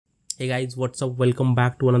Hey guys, what's up? Welcome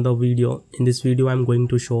back to another video. In this video I'm going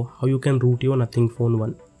to show how you can root your Nothing Phone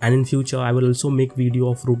 1, and in future I will also make video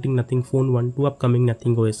of rooting Nothing Phone 1 to upcoming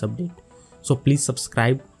Nothing OS update. So please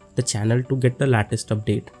subscribe the channel to get the latest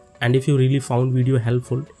update, and if you really found video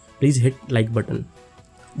helpful, please hit like button.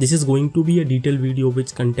 This is going to be a detailed video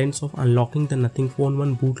which contains of unlocking the Nothing Phone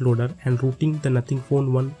 1 bootloader and rooting the Nothing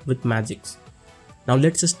Phone 1 with Magisk. Now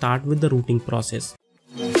let's start with the rooting process.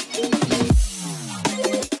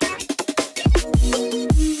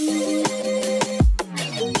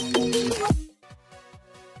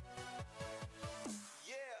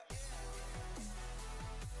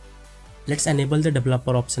 Let's enable the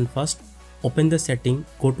developer option first. Open the setting,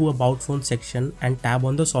 go to about phone section and tab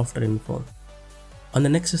on the software info. On the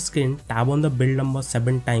next screen, tab on the build number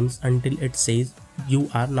 7 times until it says you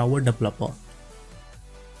are now a developer.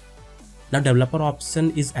 Now developer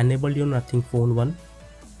option is enabled on Nothing Phone 1.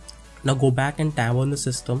 Now go back and tab on the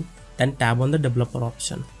system, then tab on the developer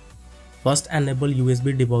option. First enable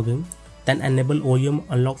USB debugging, then enable OEM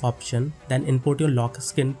unlock option, then input your lock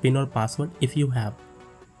screen, pin or password if you have.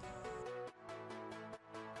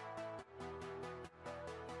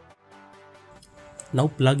 Now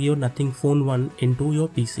plug your Nothing Phone 1 into your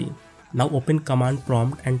PC. Now open command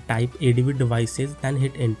prompt and type ADV devices, then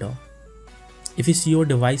hit enter. If you see your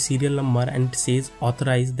device serial number and it says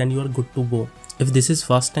authorized, then you are good to go. If this is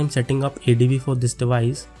first time setting up ADV for this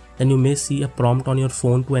device, then you may see a prompt on your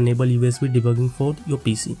phone to enable USB debugging for your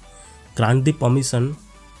PC. Grant the permission.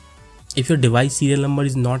 If your device serial number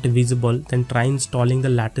is not visible, then try installing the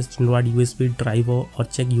latest Android USB driver or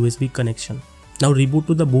check USB connection. Now reboot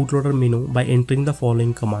to the bootloader menu by entering the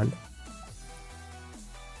following command.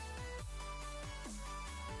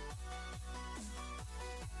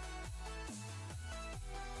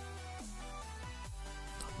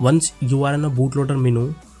 Once you are in a bootloader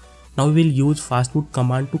menu, now we will use fastboot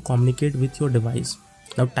command to communicate with your device.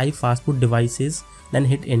 Now type fastboot devices, then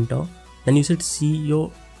hit enter, then you should see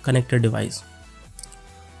your connected device.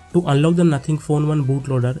 To unlock the Nothing Phone 1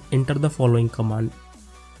 bootloader, enter the following command.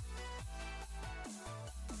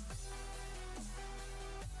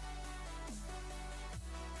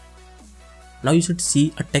 Now you should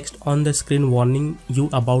see a text on the screen warning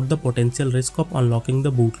you about the potential risk of unlocking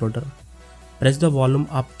the bootloader. Press the volume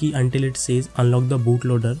up key until it says unlock the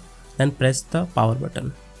bootloader, then press the power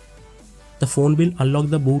button. The phone will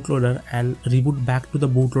unlock the bootloader and reboot back to the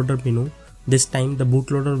bootloader menu. This time the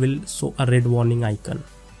bootloader will show a red warning icon.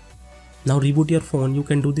 Now reboot your phone. You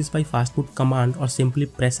can do this by fastboot command or simply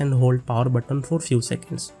press and hold power button for few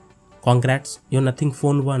seconds. Congrats, your Nothing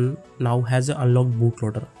Phone 1 now has an unlocked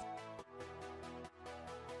bootloader.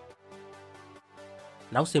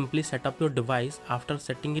 Now simply set up your device. After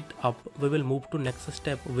setting it up, we will move to next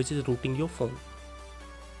step, which is rooting your phone.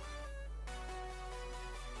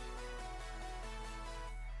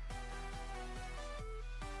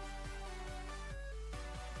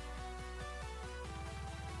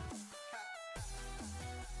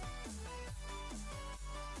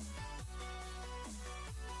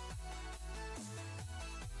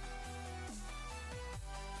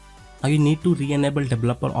 Now you need to re-enable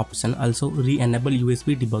developer option, also re-enable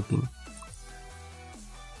USB debugging.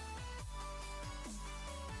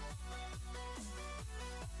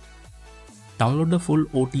 Download the full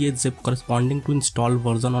OTA zip corresponding to installed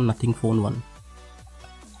version on Nothing Phone 1.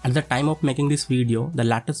 At the time of making this video, the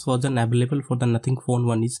latest version available for the Nothing Phone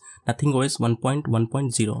 1 is Nothing OS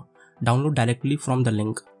 1.1.0. Download directly from the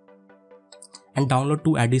link. And download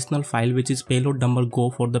 2 additional files, which is payload-dumper-go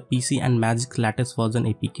for the PC and Magisk latest version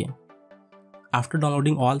APK. After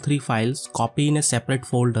downloading all 3 files, copy in a separate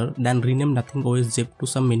folder, then rename Nothing OS zip to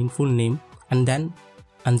some meaningful name and then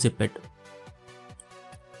unzip it.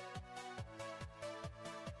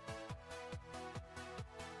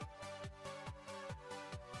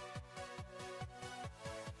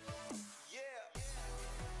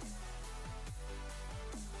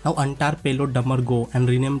 Now untar payload-dumper-go and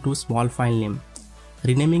rename to small file name.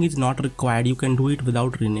 Renaming is not required, you can do it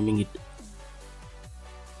without renaming it.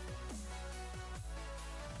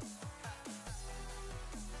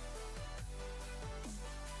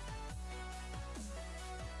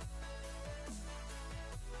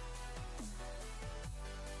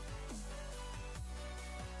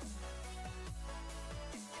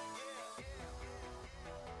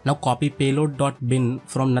 Now copy payload.bin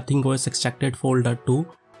from Nothing OS extracted folder to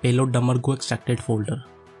payload-dumper-go extracted folder.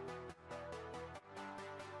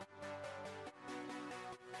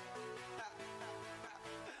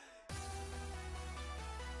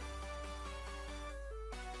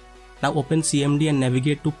 Now open CMD and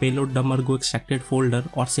navigate to payload-dumper-go extracted folder,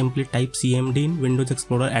 or simply type CMD in Windows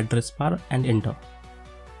Explorer address bar and enter.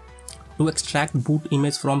 To extract boot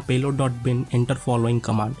image from payload.bin, enter following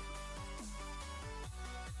command.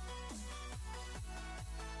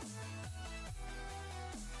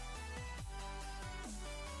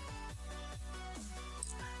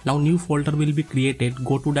 Now new folder will be created.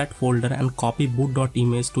 Go to that folder and copy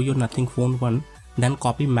boot.image to your Nothing Phone 1, then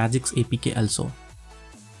copy Magisk APK also.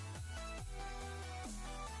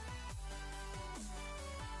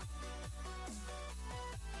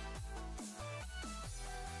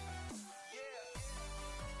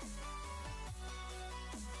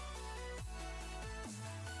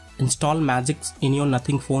 Install Magisk in your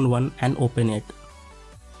Nothing Phone 1 and open it.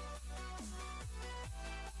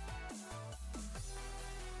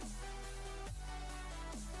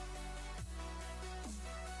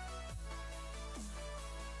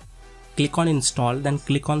 Click on install, then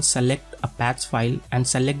click on select a patch file and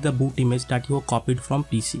select the boot image that you have copied from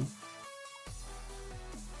PC.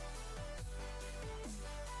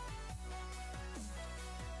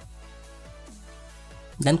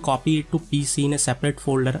 Then copy it to PC in a separate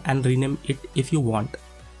folder and rename it if you want.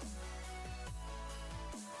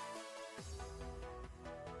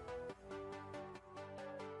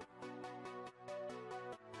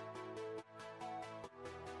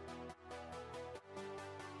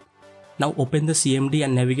 Now open the CMD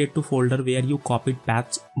and navigate to folder where you copied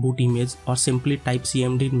patch boot image, or simply type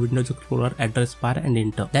CMD in Windows Explorer address bar and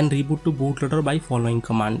enter. Then reboot to bootloader by following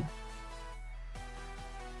command.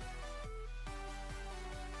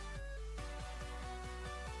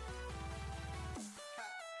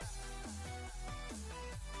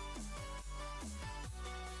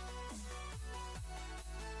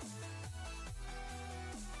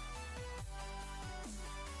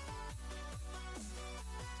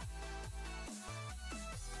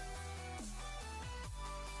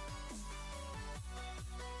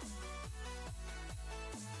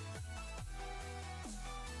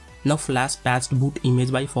 Now flash patched boot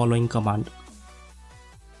image by following command.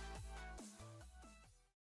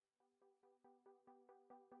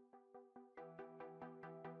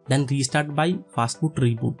 Then restart by fastboot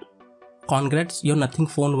reboot. Congrats, your Nothing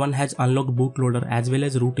Phone 1 has unlocked bootloader as well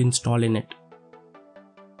as root install in it.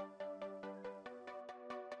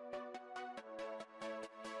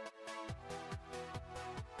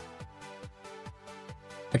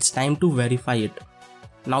 It's time to verify it.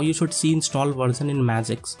 Now you should see install version in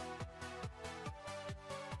Magisk.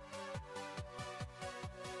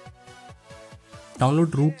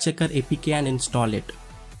 Download root checker APK and install it.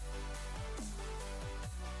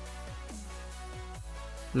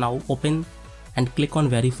 Now open and click on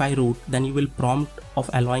verify root, then you will prompt of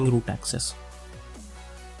allowing root access.